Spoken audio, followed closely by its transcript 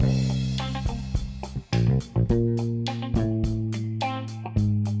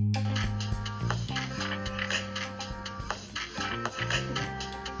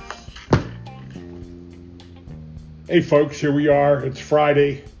Hey folks, here we are. It's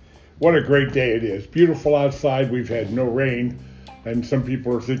Friday. What a great day it is. Beautiful outside. We've had no rain, and some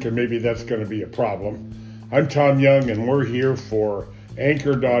people are thinking maybe that's going to be a problem. I'm Tom Young, and we're here for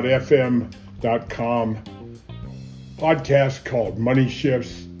anchor.fm.com podcast called Money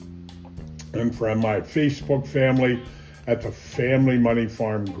Shifts, and from my Facebook family at the Family Money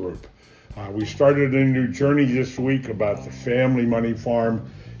Farm group. We started a new journey this week about the Family Money Farm.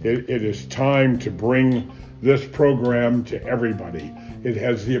 It is time to bring this program to everybody. It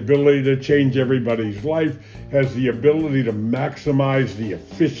has the ability to change everybody's life, has the ability to maximize the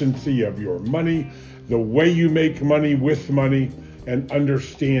efficiency of your money, the way you make money with money, and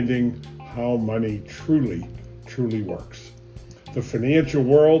understanding how money truly works. The financial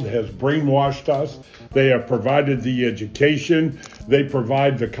world has brainwashed us. They have provided the education. They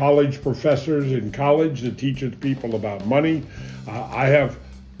provide the college professors in college that teaches people about money. I have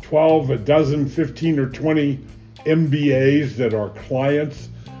 12, a dozen, 15 or 20 MBAs that are clients,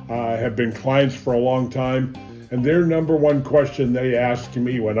 have been clients for a long time. And their number one question they ask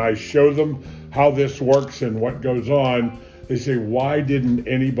me when I show them how this works and what goes on, they say, why didn't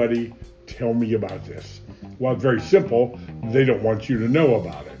anybody tell me about this? Well, it's very simple. They don't want you to know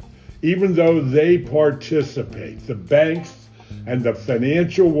about it. Even though they participate, the banks and the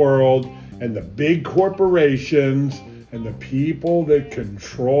financial world and the big corporations and the people that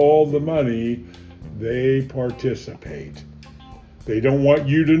control the money, they participate. They don't want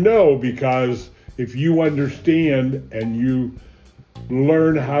you to know, because if you understand and you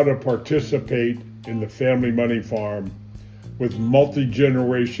learn how to participate in the Family Money Farm with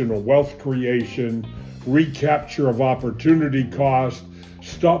multi-generational wealth creation, recapture of opportunity cost,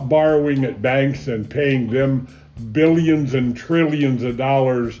 stop borrowing at banks and paying them billions and trillions of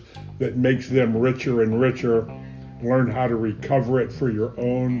dollars that makes them richer and richer, learn how to recover it for your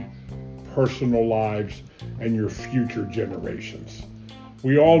own personal lives and your future generations.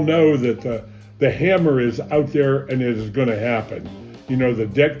 We all know that the hammer is out there and it is going to happen. You know, the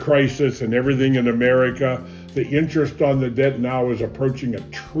debt crisis and everything in America, the interest on the debt now is approaching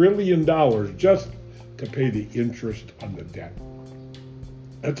 $1 trillion just to pay the interest on the debt.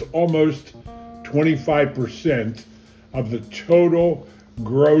 That's almost 25% of the total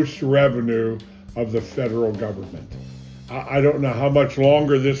gross revenue of the federal government. I don't know how much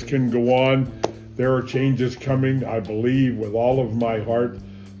longer this can go on. There are changes coming. I believe with all of my heart,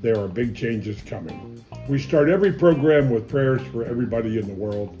 there are big changes coming. We start every program with prayers for everybody in the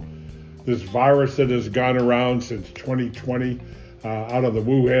world. This virus that has gone around since 2020, out of the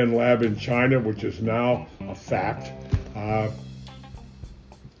Wuhan lab in China, which is now a fact,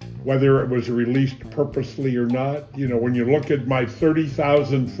 whether it was released purposely or not. You know, when you look at my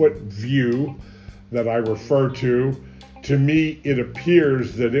 30,000 foot view that I refer to me, it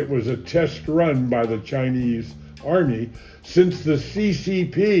appears that it was a test run by the Chinese army, since the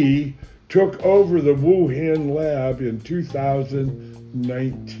CCP took over the Wuhan lab in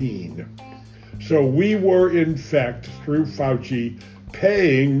 2019. So we were, in fact, through Fauci,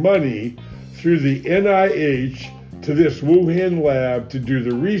 paying money through the NIH to this Wuhan lab to do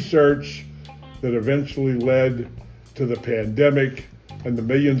the research that eventually led to the pandemic and the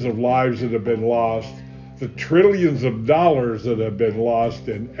millions of lives that have been lost, the trillions of dollars that have been lost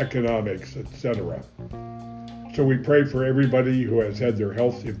in economics, etc. So we pray for everybody who has had their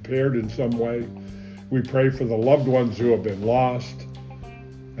health impaired in some way. We pray for the loved ones who have been lost.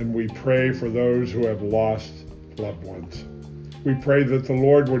 And we pray for those who have lost loved ones. We pray that the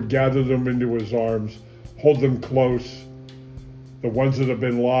Lord would gather them into his arms, hold them close. The ones that have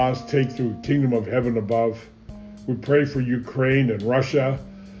been lost, take the kingdom of heaven above. We pray for Ukraine and Russia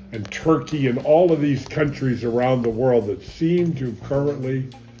and Turkey and all of these countries around the world that seem to currently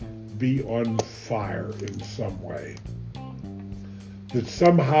be on fire in some way. That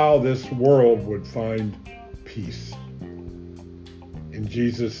somehow this world would find peace. In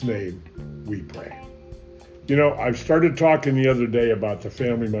Jesus' name, we pray. You know, I've started talking the other day about the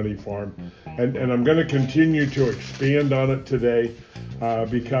Family Money Farm, and I'm going to continue to expand on it today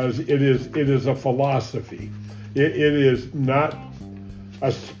because it is a philosophy. It is not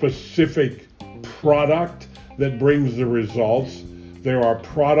a specific product that brings the results. There are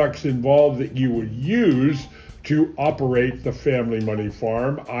products involved that you would use to operate the Family Money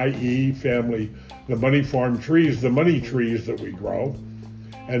Farm, i.e. the money farm trees, the money trees that we grow.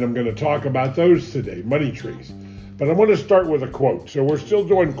 And I'm going to talk about those today, money trees. But I want to start with a quote. So we're still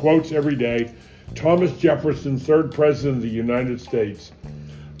doing quotes every day. Thomas Jefferson, third president of the United States.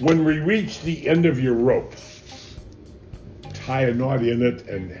 When we reach the end of your rope, tie a knot in it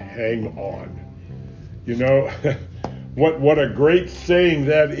and hang on. You know, what a great saying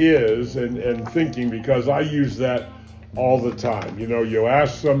that is, and thinking, because I use that all the time. You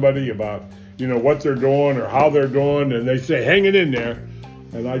ask somebody about, what they're doing or how they're doing, and they say, hang it in there.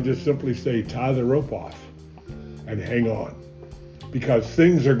 And I just simply say, tie the rope off and hang on. Because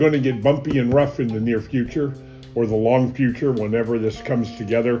things are going to get bumpy and rough in the near future or the long future whenever this comes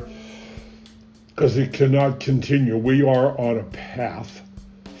together. Because it cannot continue. We are on a path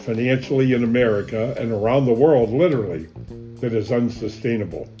financially in America and around the world, literally, that is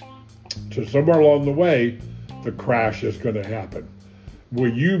unsustainable. So somewhere along the way, the crash is going to happen.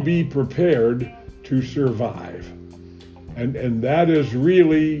 Will you be prepared to survive? And that is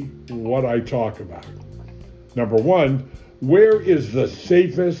really what I talk about. Number one, where is the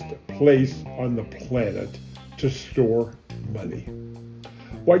safest place on the planet to store money?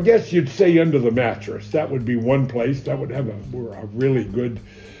 Well, I guess you'd say under the mattress. That would be one place. That would have a really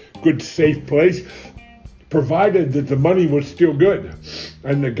good safe place, provided that the money was still good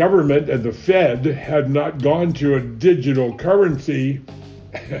and the government and the Fed had not gone to a digital currency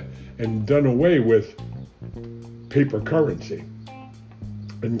and done away with paper currency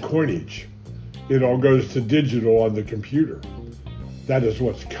and coinage. It all goes to digital on the computer. That is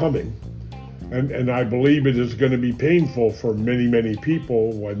what's coming. And I believe it is going to be painful for many, many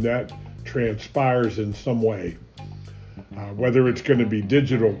people when that transpires in some way. Whether it's going to be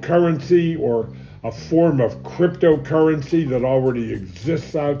digital currency or a form of cryptocurrency that already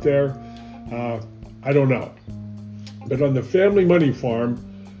exists out there, I don't know. But on the Family Money Farm,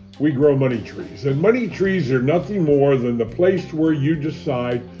 we grow money trees. And money trees are nothing more than the place where you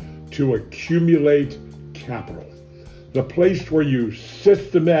decide to accumulate capital. The place where you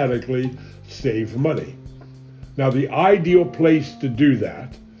systematically save money. Now, the ideal place to do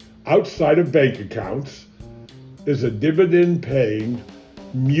that, outside of bank accounts, is a dividend-paying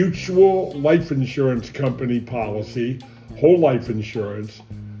mutual life insurance company policy, whole life insurance,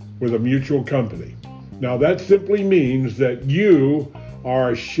 with a mutual company. Now, that simply means that you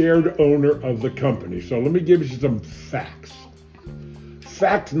are a shared owner of the company. So let me give you some facts.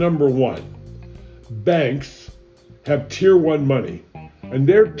 Fact number one, banks have tier one money. And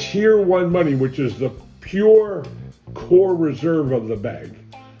their tier one money, which is the pure core reserve of the bank,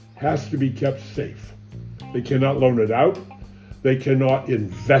 has to be kept safe. They cannot loan it out. They cannot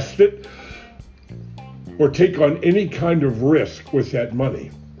invest it or take on any kind of risk with that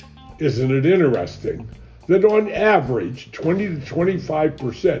money. Isn't it interesting that on average, 20 to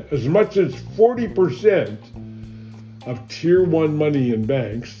 25%, as much as 40% of tier one money in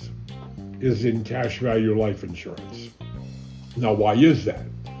banks is in cash value life insurance? Now, why is that?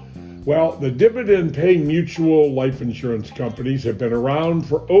 Well, the dividend-paying mutual life insurance companies have been around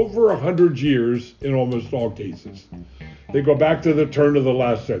for over 100 years in almost all cases. They go back to the turn of the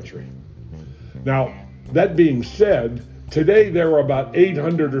last century. Now, that being said, today there are about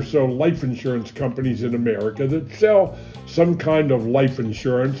 800 or so life insurance companies in America that sell some kind of life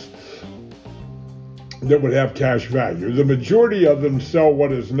insurance that would have cash value. The majority of them sell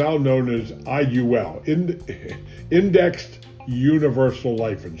what is now known as IUL, Indexed Universal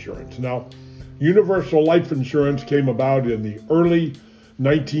Life Insurance. Now, universal life insurance came about in the early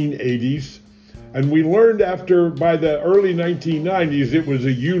 1980s, and we learned by the early 1990s it was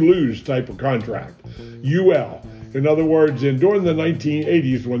a you-lose type of contract, UL. In other words, during the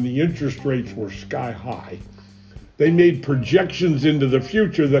 1980s when the interest rates were sky high, they made projections into the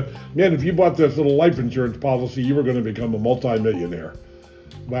future that, man, if you bought this little life insurance policy, you were going to become a multimillionaire.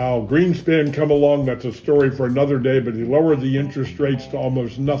 Well, Greenspan come along, that's a story for another day, but he lowered the interest rates to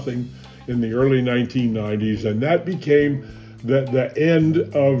almost nothing in the early 1990s, and that became the end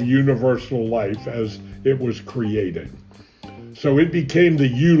of universal life as it was created. So it became the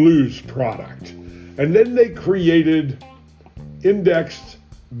you-lose product. And then they created indexed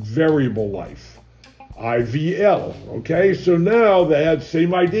variable life, IVL, okay? So now they had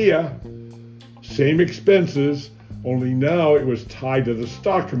same idea, same expenses, only now it was tied to the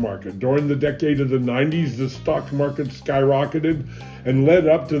stock market. During the decade of the 90s, the stock market skyrocketed and led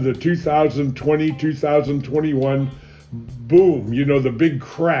up to the 2020, 2021 boom, the big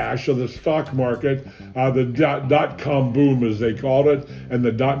crash of the stock market, the dot-com boom as they called it, and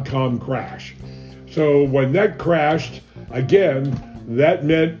the dot-com crash. So when that crashed, again, that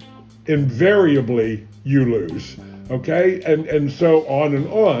meant invariably you lose, okay? And so on and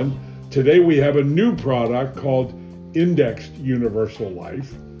on. Today we have a new product called Indexed Universal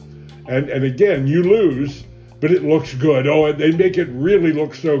Life. And again, you lose, but it looks good. Oh, they make it really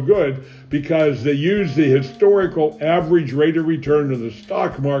look so good because they use the historical average rate of return of the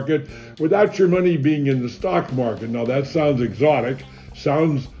stock market without your money being in the stock market. Now that sounds exotic,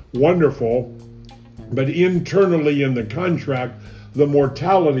 sounds wonderful, but internally in the contract, the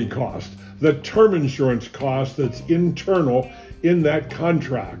mortality cost, the term insurance cost that's internal in that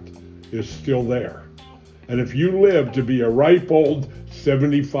contract is still there. And if you live to be a ripe old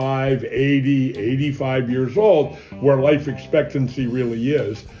 75, 80, 85 years old, where life expectancy really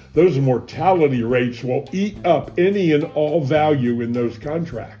is, those mortality rates will eat up any and all value in those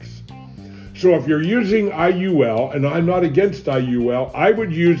contracts. So if you're using IUL, and I'm not against IUL, I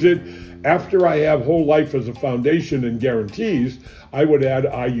would use it after I have whole life as a foundation and guarantees. I would add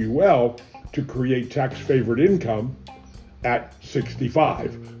IUL to create tax-favored income at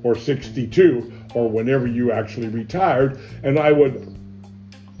 65 or 62 or whenever you actually retired, and I would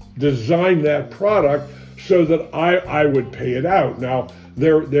design that product so that I would pay it out. Now,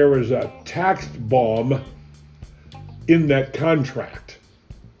 there is a tax bomb in that contract.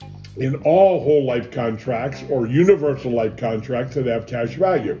 In all whole life contracts or universal life contracts that have cash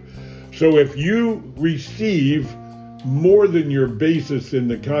value. So if you receive more than your basis in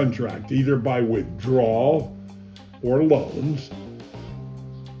the contract, either by withdrawal or loans,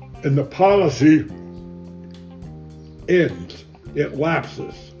 and the policy ends, it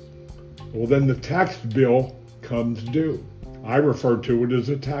lapses, well, then the tax bill comes due. I refer to it as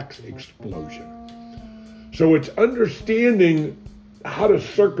a tax explosion. So it's understanding how to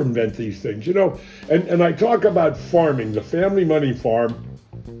circumvent these things, and I talk about farming, the family money farm.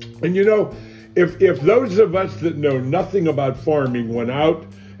 And if those of us that know nothing about farming went out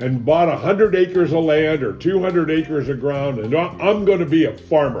and bought 100 acres of land or 200 acres of ground, and I'm going to be a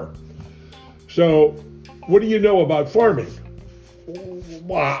farmer. So what do you know about farming?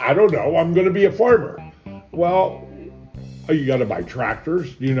 Well, I don't know. I'm going to be a farmer. Well, you got to buy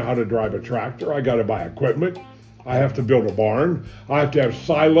tractors. Do you know how to drive a tractor? I got to buy equipment. I have to build a barn. I have to have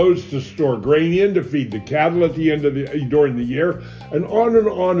silos to store grain in to feed the cattle at the end of during the year, and on and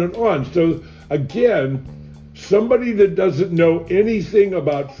on and on. So again, somebody that doesn't know anything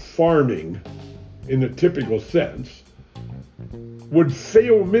about farming in the typical sense would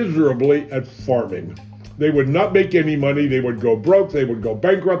fail miserably at farming. They would not make any money. They would go broke. They would go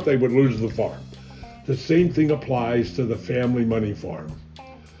bankrupt. They would lose the farm. The same thing applies to the family money farm.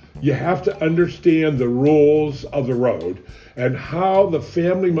 You have to understand the rules of the road and how the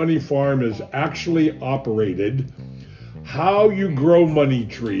family money farm is actually operated, how you grow money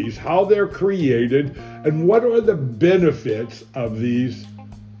trees, how they're created, and what are the benefits of these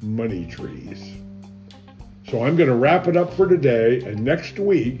money trees. So I'm going to wrap it up for today, and next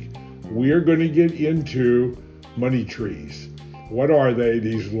week we are going to get into money trees. What are they?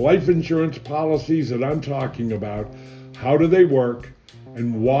 These life insurance policies that I'm talking about, how do they work?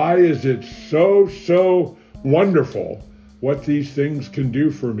 And why is it so wonderful what these things can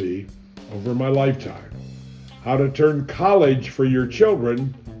do for me over my lifetime? How to turn college for your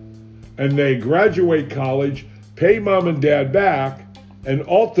children, and they graduate college, pay mom and dad back, and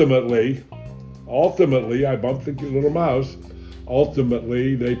ultimately, I bumped the little mouse,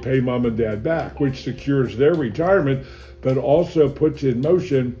 ultimately they pay mom and dad back, which secures their retirement, but also puts in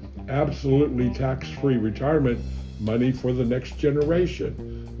motion absolutely tax-free retirement money for the next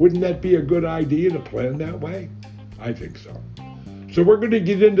generation. Wouldn't that be a good idea to plan that way? I think so. So we're going to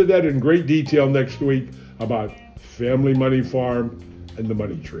get into that in great detail next week about family money farm and the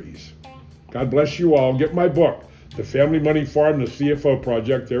money trees. God bless you all. Get my book, The Family Money Farm, the CFO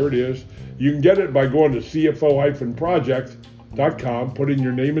Project. There it is. You can get it by going to cfo-project.com, put in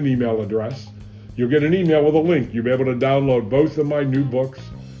your name and email address. You'll get an email with a link. You'll be able to download both of my new books,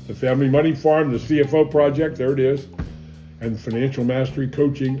 The Family Money Farm, the CFO Project, there it is, and Financial Mastery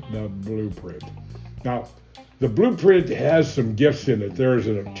Coaching, the Blueprint. Now, the Blueprint has some gifts in it. There's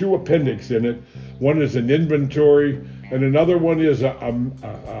two appendix in it. One is an inventory, and another one is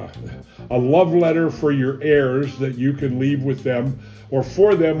a love letter for your heirs that you can leave with them, or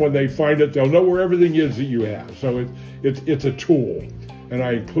for them when they find it, they'll know where everything is that you have. So it's a tool, and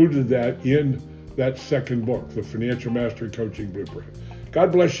I included that in that second book, the Financial Mastery Coaching Blueprint.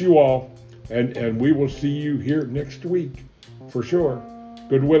 God bless you all, and we will see you here next week for sure.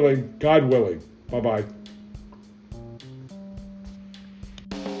 God willing. Bye-bye.